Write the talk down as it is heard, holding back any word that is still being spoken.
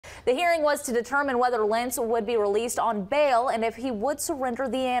The hearing was to determine whether Lentz would be released on bail and if he would surrender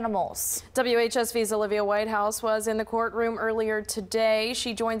the animals. WHSV's Olivia Whitehouse was in the courtroom earlier today.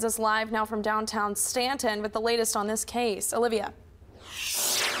 She joins us live now from downtown Stanton with the latest on this case. Olivia.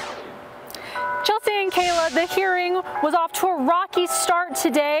 Chelsea and Kayla, the hearing was off to a rocky start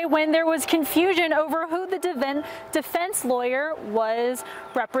today when there was confusion over who the defense lawyer was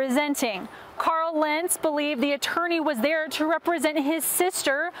representing. Carl Lentz believed the attorney was there to represent his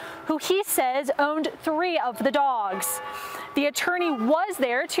sister, who he says owned 3 of the dogs. The attorney was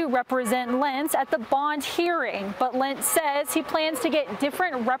there to represent Lentz at the bond hearing, but Lentz says he plans to get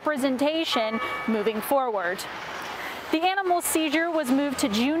different representation moving forward. The animal seizure was moved to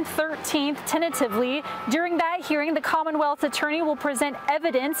June 13th tentatively. During that hearing, the Commonwealth's attorney will present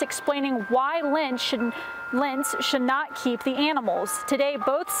evidence explaining why Lentz should not keep the animals. Today,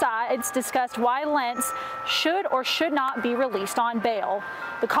 both sides discussed why Lentz should or should not be released on bail.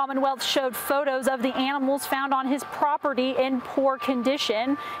 The Commonwealth showed photos of the animals found on his property in poor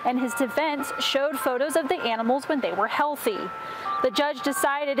condition, and his defense showed photos of the animals when they were healthy. The judge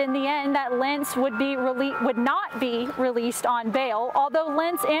decided in the end that Lentz would not be released on bail, although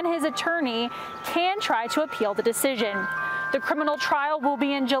Lentz and his attorney can try to appeal the decision. The criminal trial will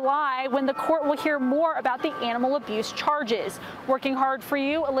be in July when the court will hear more about the animal abuse charges. Working hard for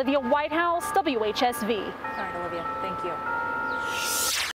you, Olivia Whitehouse, WHSV. All right, Olivia, thank you.